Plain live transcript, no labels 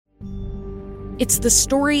It's the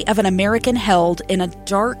story of an American held in a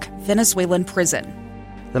dark Venezuelan prison.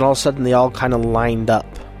 Then all of a sudden they all kind of lined up.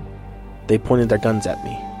 They pointed their guns at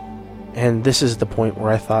me. And this is the point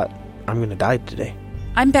where I thought, I'm going to die today.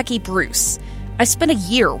 I'm Becky Bruce. I spent a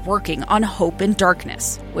year working on Hope in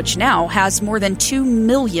Darkness, which now has more than 2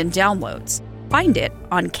 million downloads. Find it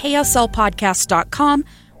on kslpodcast.com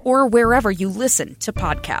or wherever you listen to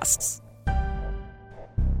podcasts.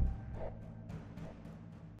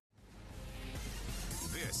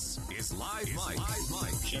 This is Live Mike.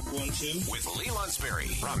 Check 1, 2. With Lee Lunsberry.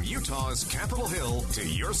 From Utah's Capitol Hill to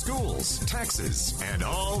your schools, taxes, and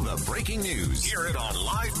all the breaking news. Hear it on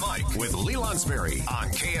Live Mike with Lee Lunsberry on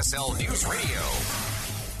KSL News Radio.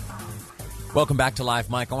 Welcome back to Live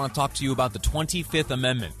Mike. I want to talk to you about the 25th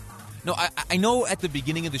Amendment. No, I know at the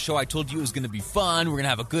beginning of the show I told you it was going to be fun. We're going to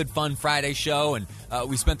have a good, fun Friday show, and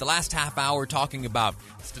we spent the last half hour talking about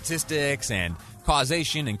statistics and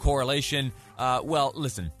causation and correlation. Well,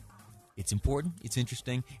 listen, it's important, it's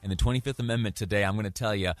interesting, and the 25th Amendment today, I'm going to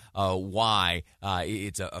tell you why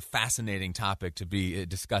it's a fascinating topic to be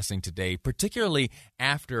discussing today, particularly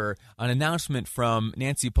after an announcement from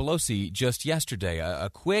Nancy Pelosi just yesterday.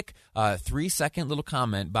 A quick 3-second little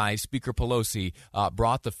comment by Speaker Pelosi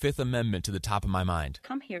brought the Fifth Amendment to the top of my mind.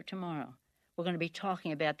 Come here tomorrow. We're going to be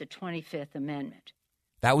talking about the 25th Amendment.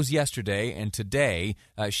 That was yesterday, and today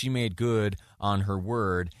she made good on her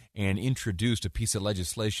word and introduced a piece of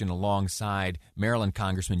legislation alongside Maryland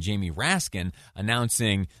Congressman Jamie Raskin,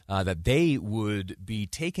 announcing that they would be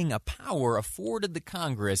taking a power afforded the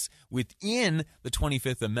Congress within the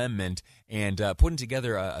 25th Amendment and putting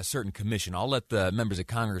together a certain commission. I'll let the members of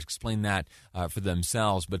Congress explain that for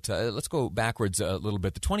themselves, but let's go backwards a little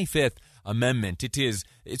bit. The 25th Amendment,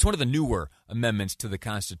 it's one of the newer amendments to the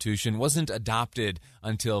Constitution, wasn't adopted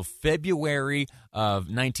until February of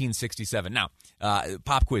 1967. Now,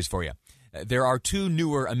 pop quiz for you. There are 2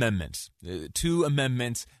 newer amendments. 2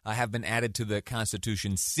 amendments have been added to the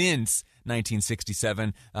Constitution since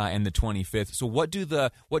 1967 and the 25th. So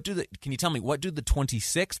can you tell me, what do the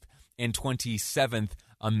 26th and 27th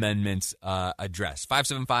amendments address?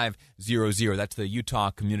 57500. That's the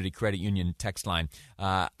Utah Community Credit Union text line.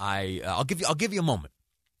 I'll give you a moment.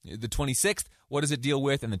 The 26th, what does it deal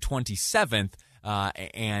with? And the 27th,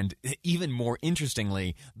 and even more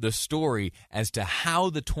interestingly, the story as to how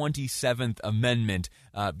the 27th Amendment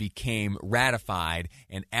became ratified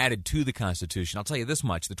and added to the Constitution. I'll tell you this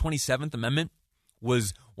much. The 27th Amendment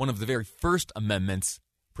was one of the very first amendments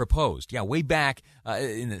proposed. Yeah, way back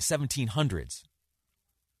in the 1700s.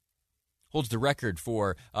 Holds the record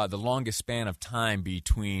for the longest span of time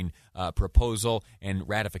between proposal and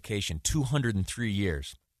ratification, 203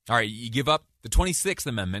 years. All right, you give up. The 26th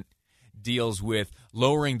Amendment deals with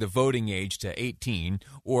lowering the voting age to 18,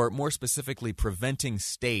 or more specifically, preventing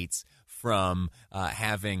states from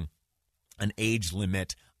having an age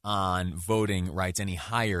limit on voting rights any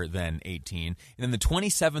higher than 18. And then the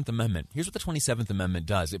 27th Amendment, here's what the 27th Amendment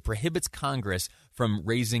does. It prohibits Congress from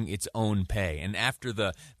raising its own pay. And after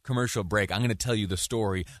the commercial break, I'm going to tell you the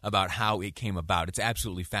story about how it came about. It's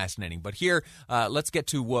absolutely fascinating. But here, let's get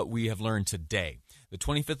to what we have learned today. The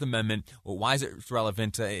 25th Amendment, well, why is it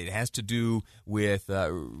relevant? It has to do with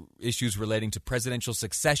issues relating to presidential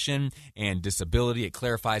succession and disability. It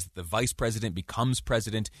clarifies that the vice president becomes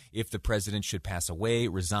president if the president should pass away,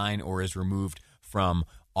 resign, or is removed from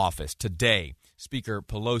office. Today, Speaker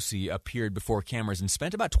Pelosi appeared before cameras and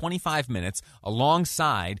spent about 25 minutes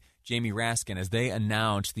alongside Jamie Raskin as they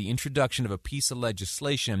announced the introduction of a piece of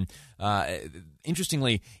legislation.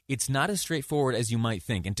 Interestingly, it's not as straightforward as you might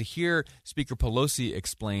think. And to hear Speaker Pelosi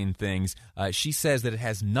explain things, she says that it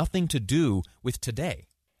has nothing to do with today.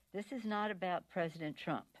 This is not about President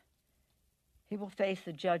Trump. He will face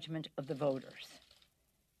the judgment of the voters.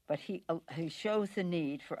 But he shows the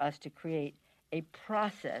need for us to create a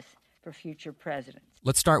process for future presidents.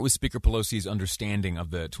 Let's start with Speaker Pelosi's understanding of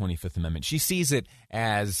the 25th Amendment. She sees it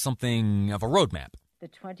as something of a roadmap. The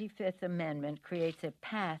 25th Amendment creates a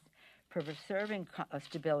path for preserving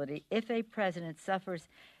stability if a president suffers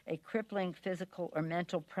a crippling physical or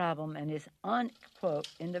mental problem and is, quote,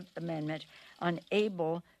 in the amendment,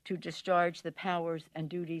 unable to discharge the powers and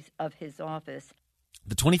duties of his office.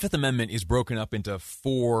 The 25th Amendment is broken up into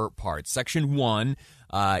 4 parts. Section 1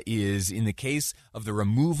 is in the case of the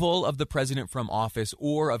removal of the president from office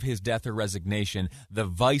or of his death or resignation, the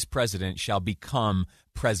vice president shall become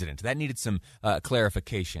president. That needed some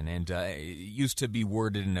clarification, and it used to be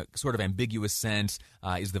worded in a sort of ambiguous sense.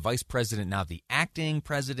 Is the vice president now the acting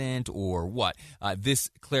president or what? This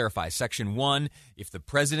clarifies. Section 1, if the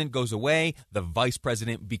president goes away, the vice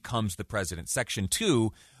president becomes the president. Section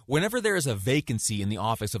 2, whenever there is a vacancy in the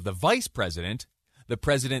office of the vice president, The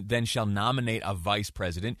president then shall nominate a vice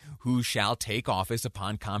president who shall take office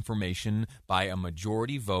upon confirmation by a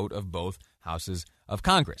majority vote of both houses of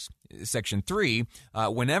Congress. Section 3,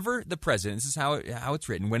 whenever the president, this is how it's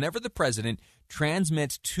written, whenever the president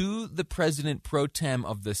transmits to the president pro tem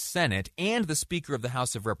of the Senate and the Speaker of the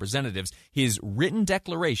House of Representatives his written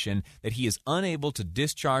declaration that he is unable to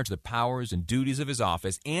discharge the powers and duties of his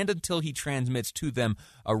office, and until he transmits to them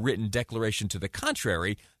a written declaration to the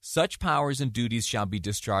contrary, such powers and duties shall be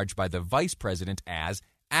discharged by the vice president as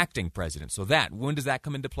acting president. So when does that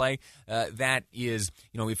come into play? That is,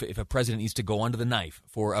 if a president needs to go under the knife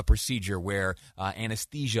for a procedure where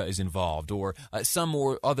anesthesia is involved, or some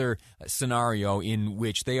or other scenario in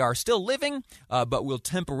which they are still living but will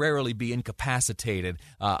temporarily be incapacitated,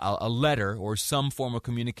 a letter or some form of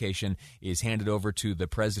communication is handed over to the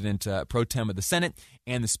president pro tem of the Senate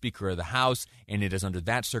and the Speaker of the House, and it is under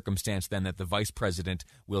that circumstance then that the vice president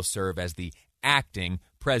will serve as the acting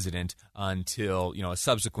president until a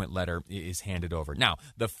subsequent letter is handed over. Now,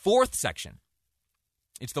 the fourth section,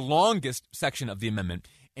 it's the longest section of the amendment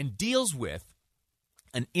and deals with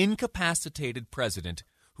an incapacitated president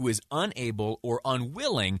who is unable or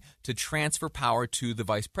unwilling to transfer power to the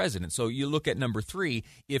vice president. So you look at number 3,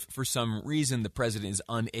 if for some reason the president is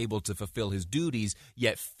unable to fulfill his duties,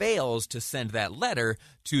 yet fails to send that letter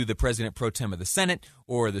to the president pro tem of the Senate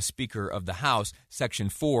or the Speaker of the House, Section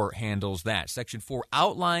 4 handles that. Section 4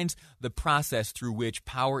 outlines the process through which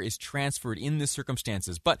power is transferred in these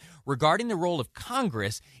circumstances. But regarding the role of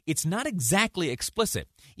Congress, it's not exactly explicit.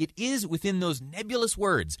 It is within those nebulous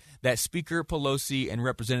words that Speaker Pelosi and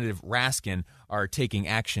Representative Raskin are taking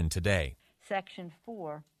action today. Section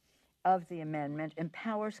 4 of the amendment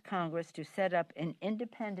empowers Congress to set up an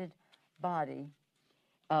independent body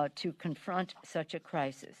to confront such a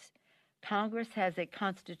crisis. Congress has a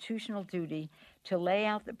constitutional duty to lay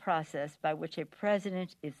out the process by which a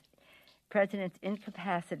president's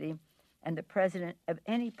incapacity and the president of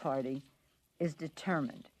any party is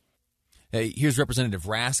determined. Here's Representative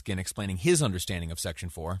Raskin explaining his understanding of Section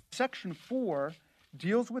 4. Section 4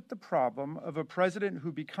 deals with the problem of a president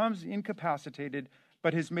who becomes incapacitated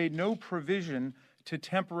but has made no provision to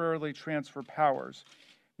temporarily transfer powers,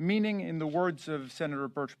 meaning, in the words of Senator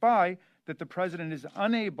Birch Bayh, that the president is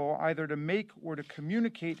unable either to make or to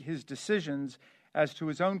communicate his decisions as to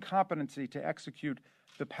his own competency to execute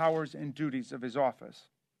the powers and duties of his office.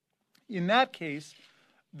 In that case,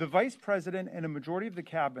 the vice president and a majority of the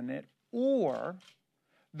cabinet, or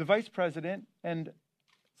the vice president and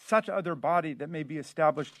such other body that may be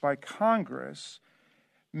established by Congress,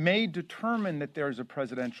 may determine that there is a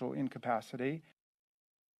presidential incapacity.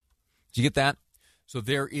 Did you get that? So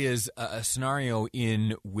there is a scenario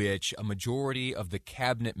in which a majority of the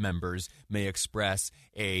cabinet members may express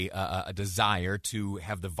a desire to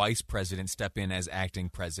have the vice president step in as acting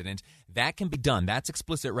president. That can be done. That's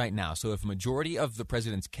explicit right now. So if a majority of the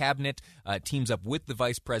president's cabinet teams up with the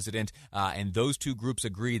vice president and those two groups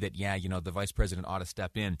agree that, the vice president ought to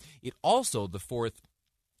step in, it also, the fourth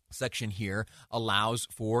section here, allows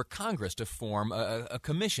for Congress to form a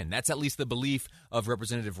commission. That's at least the belief of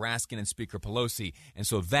Representative Raskin and Speaker Pelosi. And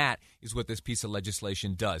so that is what this piece of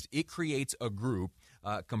legislation does. It creates a group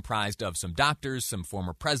comprised of some doctors, some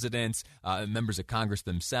former presidents, members of Congress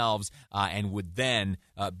themselves, and would then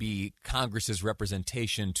be Congress's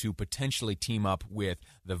representation to potentially team up with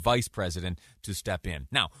the vice president to step in.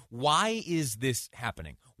 Now, why is this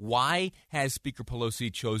happening? Why has Speaker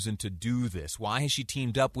Pelosi chosen to do this? Why has she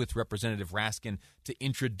teamed up with Representative Raskin to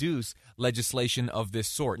introduce legislation of this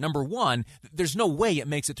sort? Number one, there's no way it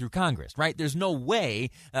makes it through Congress, right? There's no way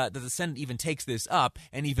that the Senate even takes this up,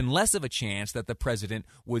 and even less of a chance that the president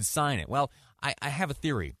would sign it. Well, I have a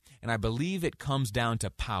theory, and I believe it comes down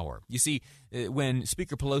to power. You see, when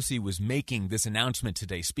Speaker Pelosi was making this announcement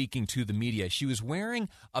today, speaking to the media, she was wearing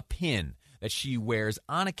a pin that she wears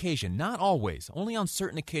on occasion, not always. Only on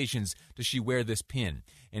certain occasions does she wear this pin.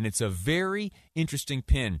 And it's a very interesting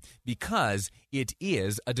pin because it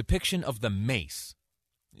is a depiction of the mace.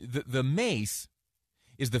 The mace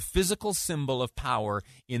is the physical symbol of power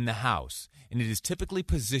in the House, and it is typically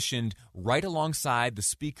positioned right alongside the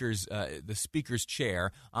speaker's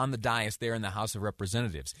chair on the dais there in the House of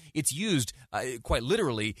Representatives. It's used quite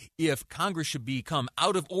literally if Congress should become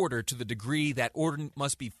out of order to the degree that order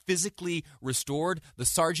must be physically restored. The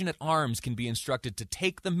sergeant at arms can be instructed to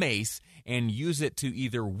take the mace and use it to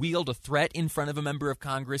either wield a threat in front of a member of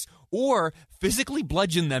Congress or physically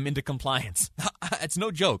bludgeon them into compliance. It's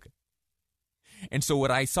no joke. And so what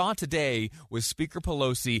I saw today was Speaker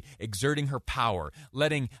Pelosi exerting her power,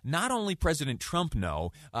 letting not only President Trump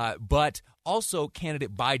know, but also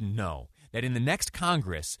candidate Biden know that in the next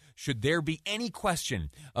Congress, should there be any question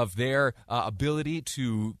of their ability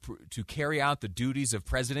to carry out the duties of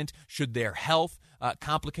president, should their health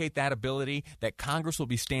complicate that ability, that Congress will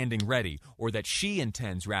be standing ready, or that she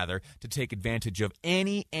intends, rather, to take advantage of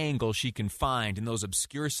any angle she can find in those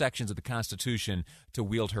obscure sections of the Constitution to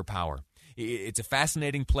wield her power. It's a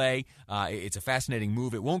fascinating play. It's a fascinating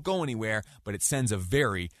move. It won't go anywhere, but it sends a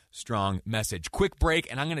very strong message. Quick break,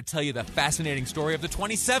 and I'm going to tell you the fascinating story of the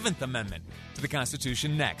 27th Amendment to the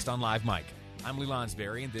Constitution next on Live Mike. I'm Lee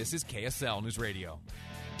Lonsberry, and this is KSL News Radio.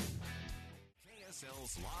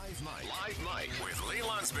 KSL's Live Mike. Live Mike with Lee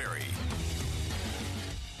Lonsberry.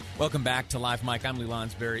 Welcome back to Live Mike. I'm Lee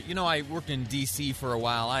Lonsberry. You know, I worked in D.C. for a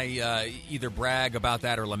while. I either brag about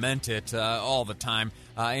that or lament it all the time,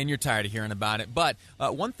 and you're tired of hearing about it. But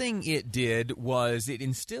one thing it did was it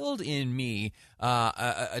instilled in me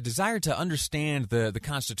a desire to understand the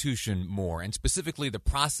Constitution more, and specifically the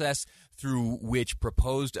process through which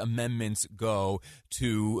proposed amendments go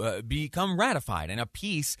to become ratified and a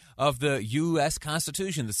piece of the U.S.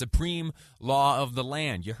 Constitution, the supreme law of the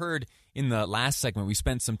land. You heard in the last segment, we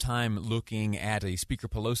spent some time looking at a Speaker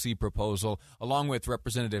Pelosi proposal along with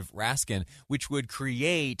Representative Raskin, which would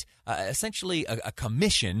create essentially a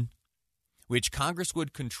commission which Congress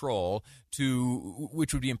would control,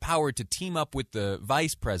 which would be empowered to team up with the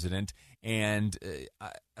vice president and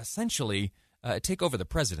essentially take over the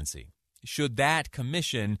presidency. Should that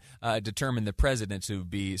commission determine the president to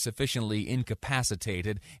be sufficiently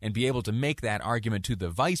incapacitated and be able to make that argument to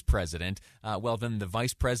the vice president, well, then the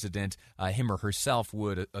vice president, him or herself,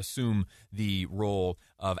 would assume the role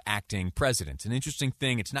of acting president. An interesting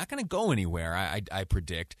thing. It's not going to go anywhere, I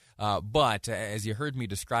predict, but as you heard me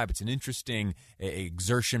describe, it's an interesting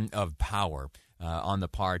exertion of power on the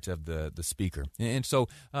part of the speaker. And so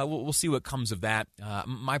we'll see what comes of that.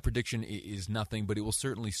 My prediction is nothing, but it will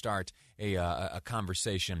certainly start a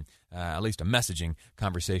conversation, at least a messaging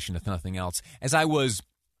conversation, if nothing else. As I was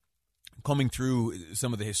combing through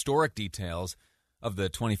some of the historic details of the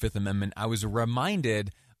 25th Amendment, I was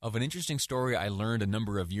reminded of an interesting story I learned a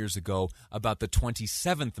number of years ago about the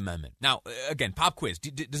 27th Amendment. Now, again, pop quiz.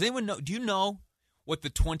 Does anyone know? Do you know what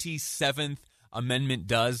the 27th Amendment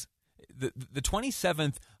does? The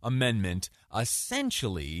 27th Amendment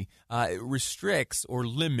essentially restricts or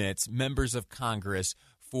limits members of Congress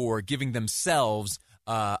for giving themselves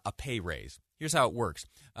a pay raise. Here's how it works.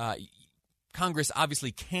 Congress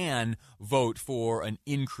obviously can vote for an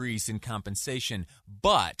increase in compensation,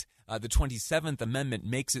 but the 27th Amendment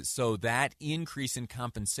makes it so that increase in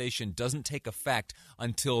compensation doesn't take effect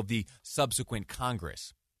until the subsequent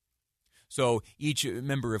Congress. So each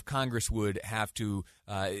member of Congress would have to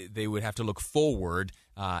look forward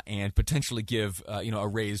and potentially give a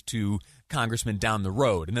raise to congressmen down the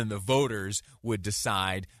road, and then the voters would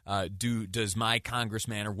decide: does my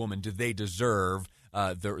congressman or woman, do they deserve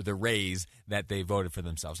the raise that they voted for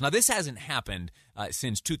themselves? Now, this hasn't happened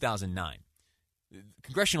since 2009.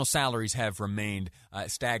 Congressional salaries have remained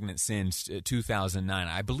stagnant since 2009.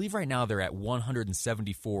 I believe right now they're at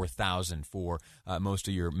 $174,000 for most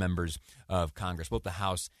of your members of Congress, both the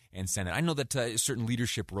House and Senate. I know that certain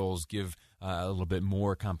leadership roles give a little bit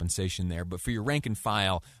more compensation there, but for your rank and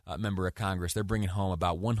file member of Congress, they're bringing home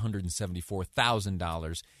about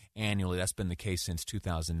 $174,000 annually. That's been the case since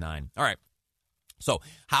 2009. All right. So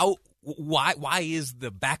why is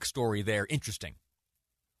the backstory there interesting?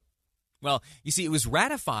 Well, you see, it was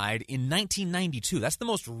ratified in 1992. That's the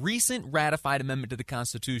most recent ratified amendment to the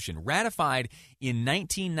Constitution. Ratified in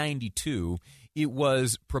 1992, it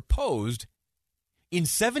was proposed in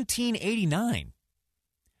 1789.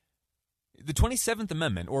 The 27th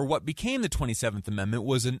Amendment, or what became the 27th Amendment,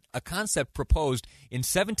 was a concept proposed in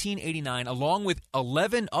 1789 along with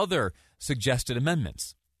 11 other suggested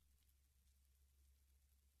amendments.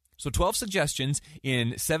 So 12 suggestions in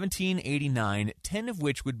 1789, 10 of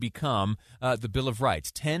which would become the Bill of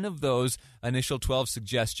Rights. 10 of those initial 12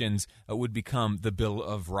 suggestions would become the Bill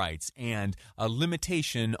of Rights. And a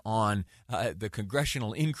limitation on the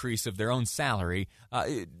congressional increase of their own salary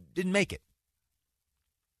didn't make it.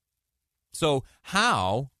 So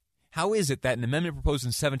how is it that an amendment proposed in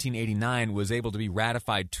 1789 was able to be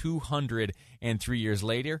ratified 203 years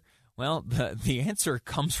later? Well, the answer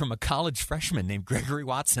comes from a college freshman named Gregory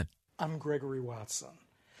Watson. I'm Gregory Watson.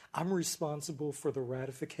 I'm responsible for the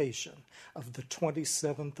ratification of the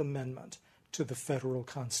 27th Amendment to the federal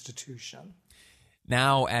Constitution.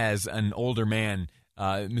 Now, as an older man,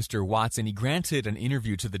 Mr. Watson, he granted an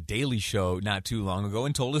interview to The Daily Show not too long ago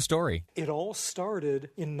and told a story. It all started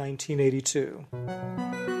in 1982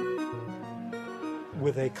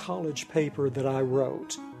 with a college paper that I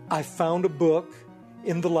wrote. I found a book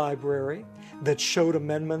in the library that showed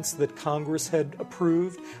amendments that Congress had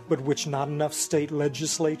approved, but which not enough state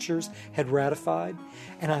legislatures had ratified.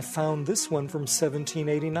 And I found this one from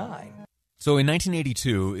 1789. So in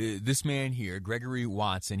 1982, this man here, Gregory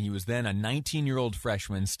Watson, he was then a 19-year-old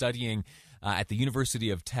freshman studying at the University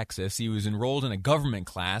of Texas. He was enrolled in a government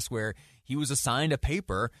class where he was assigned a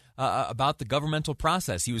paper about the governmental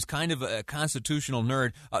process. He was kind of a constitutional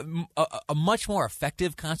nerd, a much more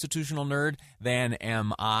effective constitutional nerd than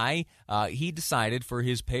am I. He decided for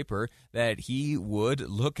his paper that he would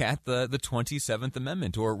look at the 27th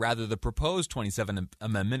Amendment, or rather the proposed 27th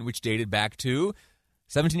Amendment, which dated back to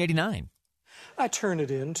 1789. I turn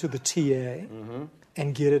it in to the TA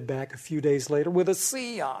and get it back a few days later with a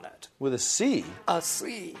C on it. With a C? A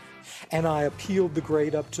C. And I appealed the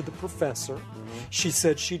grade up to the professor. She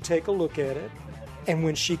said she'd take a look at it. And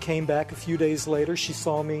when she came back a few days later, she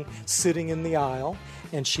saw me sitting in the aisle,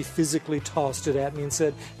 and she physically tossed it at me and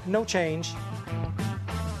said, "No change."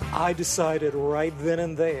 I decided right then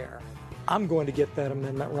and there, I'm going to get that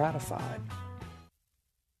amendment ratified.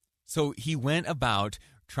 So he went about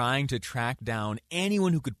trying to track down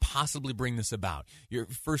anyone who could possibly bring this about. Your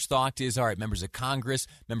first thought is, all right, members of Congress,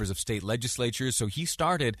 members of state legislatures. So he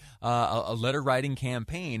started a letter-writing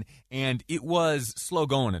campaign, and it was slow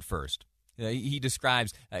going at first. He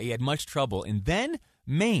describes he had much trouble. And then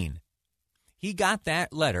Maine. He got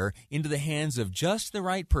that letter into the hands of just the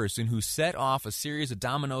right person who set off a series of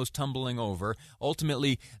dominoes tumbling over.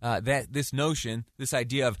 Ultimately, this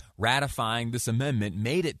idea of ratifying this amendment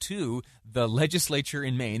made it to the legislature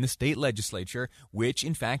in Maine, the state legislature, which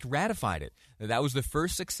in fact ratified it. That was the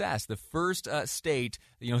first success, the first state,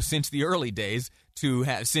 since the early days to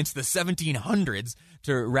have, since the 1700s,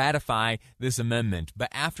 to ratify this amendment. But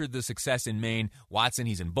after the success in Maine, Watson,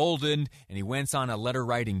 he's emboldened, and he went on a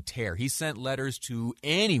letter-writing tear. He sent letters to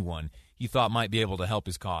anyone he thought might be able to help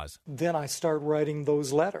his cause. Then I start writing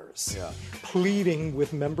those letters, pleading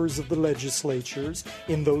with members of the legislatures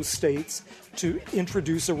in those states to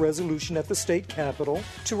introduce a resolution at the state capitol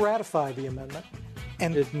to ratify the amendment.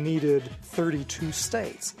 And it needed 32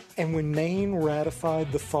 states. And when Maine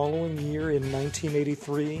ratified the following year in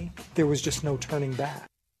 1983, there was just no turning back.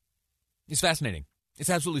 It's fascinating. It's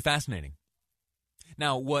absolutely fascinating.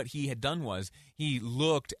 Now, what he had done was he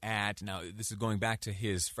looked at, now this is going back to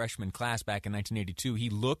his freshman class back in 1982, he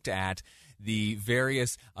looked at the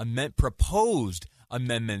various proposed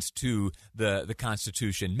amendments to the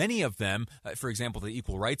Constitution. Many of them, for example, the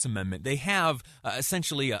Equal Rights Amendment, they have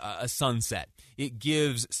essentially a sunset. It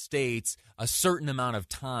gives states a certain amount of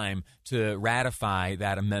time to ratify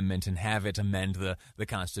that amendment and have it amend the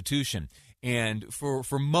Constitution. And for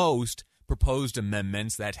most proposed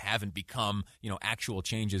amendments that haven't become, actual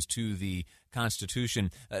changes to the Constitution,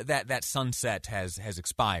 that sunset has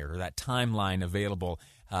expired, or that timeline available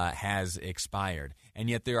has expired. And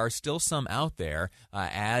yet there are still some out there,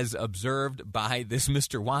 as observed by this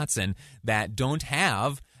Mr. Watson, that don't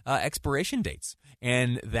have expiration dates,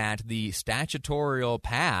 and that the statutory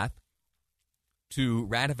path to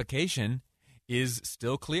ratification is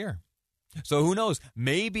still clear. So who knows?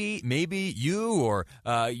 Maybe you or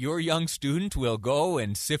your young student will go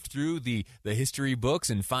and sift through the history books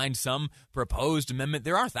and find some proposed amendment.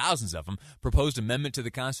 There are thousands of them. Proposed amendment to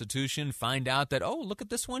the Constitution. Find out that, oh, look at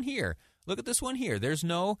this one here. Look at this one here. There's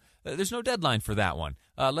no deadline for that one.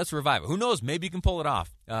 Let's revive it. Who knows? Maybe you can pull it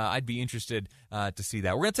off. I'd be interested to see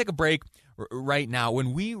that. We're going to take a break right now.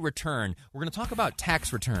 When we return, we're going to talk about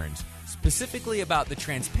tax returns, specifically about the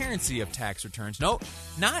transparency of tax returns. No,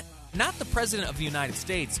 not the President of the United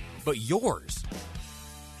States, but yours.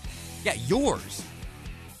 Yeah, yours.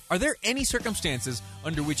 Are there any circumstances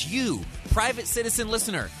under which you, private citizen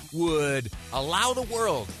listener, would allow the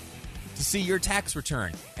world to see your tax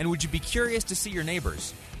return? And would you be curious to see your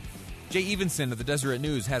neighbors? Jay Evenson of the Deseret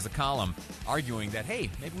News has a column arguing that, hey,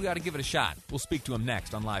 maybe we ought to give it a shot. We'll speak to him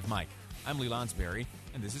next on Live Mike. I'm Lee Lonsberry,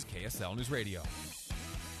 and this is KSL News Radio.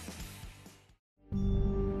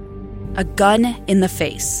 A gun in the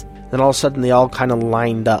face. Then all of a sudden they all kind of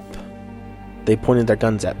lined up. They pointed their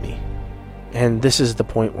guns at me. And this is the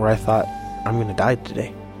point where I thought, I'm going to die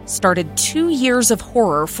today. Started 2 years of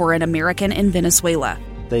horror for an American in Venezuela.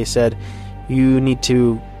 They said, you need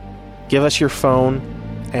to give us your phone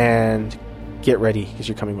and get ready because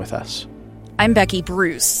you're coming with us. I'm Becky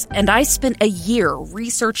Bruce, and I spent a year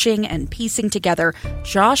researching and piecing together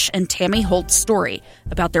Josh and Tammy Holt's story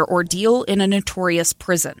about their ordeal in a notorious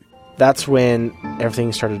prison. That's when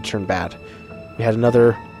everything started to turn bad. We had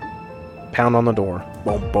another pound on the door.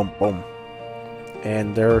 Boom, boom, boom.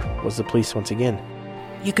 And there was the police once again.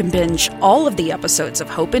 You can binge all of the episodes of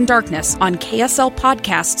Hope in Darkness on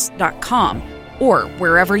KSLPodcasts.com or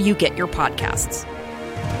wherever you get your podcasts.